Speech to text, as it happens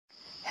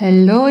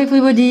Hello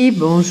everybody,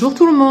 bonjour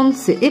tout le monde,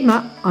 c'est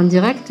Emma en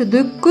direct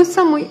de Koh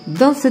Samui.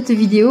 Dans cette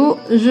vidéo,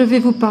 je vais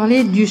vous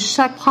parler du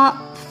Chak Phra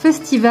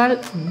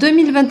Festival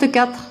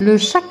 2024. Le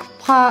Chak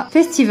Phra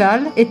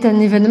Festival est un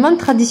événement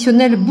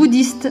traditionnel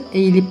bouddhiste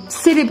et il est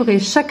célébré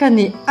chaque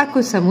année à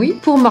Koh Samui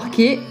pour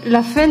marquer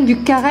la fin du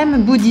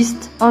carême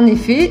bouddhiste. En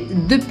effet,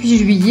 depuis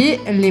juillet,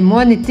 les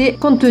moines étaient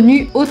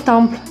contenus au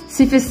temple.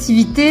 Ces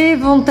festivités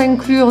vont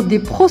inclure des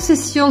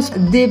processions,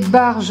 des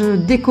barges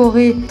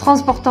décorées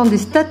transportant des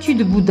statues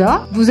de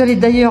Bouddha. Vous allez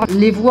d'ailleurs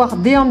les voir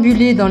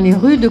déambuler dans les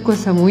rues de Koh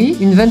Samui.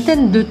 Une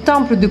vingtaine de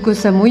temples de Koh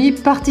Samui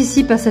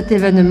participent à cet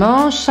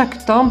événement,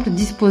 chaque temple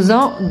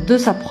disposant de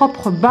sa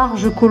propre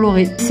barge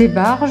colorée. Ces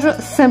barges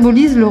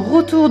symbolisent le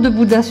retour de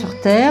Bouddha sur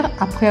terre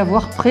après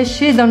avoir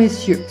prêché dans les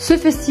cieux. Ce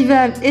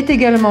festival est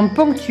également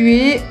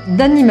ponctué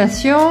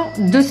d'animations,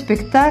 de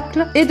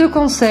spectacles et de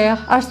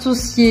concerts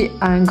associés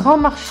à un grand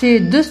marché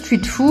de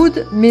street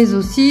food, mais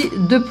aussi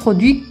de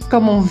produits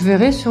comme on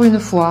verrait sur une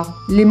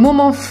foire. Les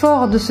moments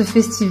forts de ce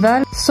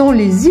festival sont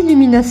les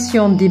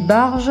illuminations des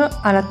barges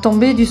à la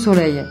tombée du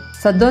soleil.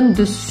 Ça donne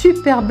de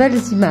super belles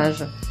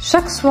images.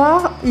 Chaque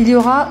soir, il y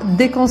aura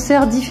des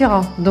concerts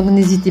différents, donc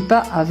n'hésitez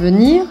pas à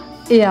venir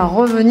et à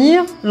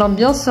revenir,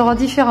 l'ambiance sera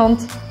différente.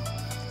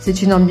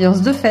 C'est une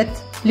ambiance de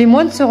fête. Les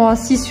moines seront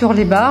assis sur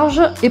les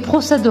barges et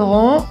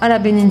procéderont à la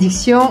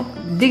bénédiction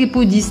des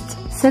bouddhistes.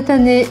 Cette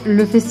année,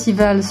 le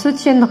festival se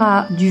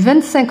tiendra du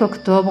 25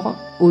 octobre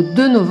au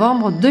 2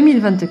 novembre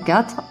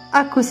 2024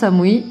 à Koh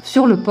Samui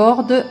sur le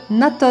port de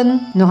Nathon.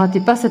 Ne ratez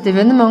pas cet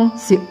événement,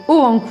 c'est haut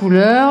en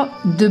couleurs,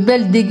 de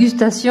belles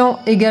dégustations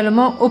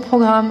également au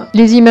programme.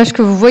 Les images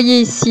que vous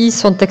voyez ici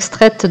sont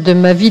extraites de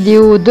ma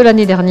vidéo de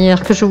l'année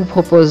dernière que je vous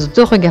propose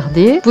de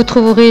regarder. Vous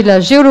trouverez la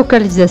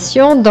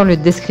géolocalisation dans le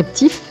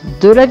descriptif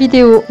de la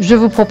vidéo. Je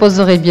vous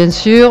proposerai bien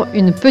sûr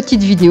une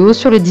petite vidéo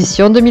sur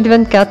l'édition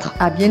 2024.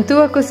 À bientôt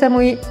à Koh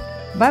Samui.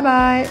 Bye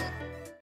bye.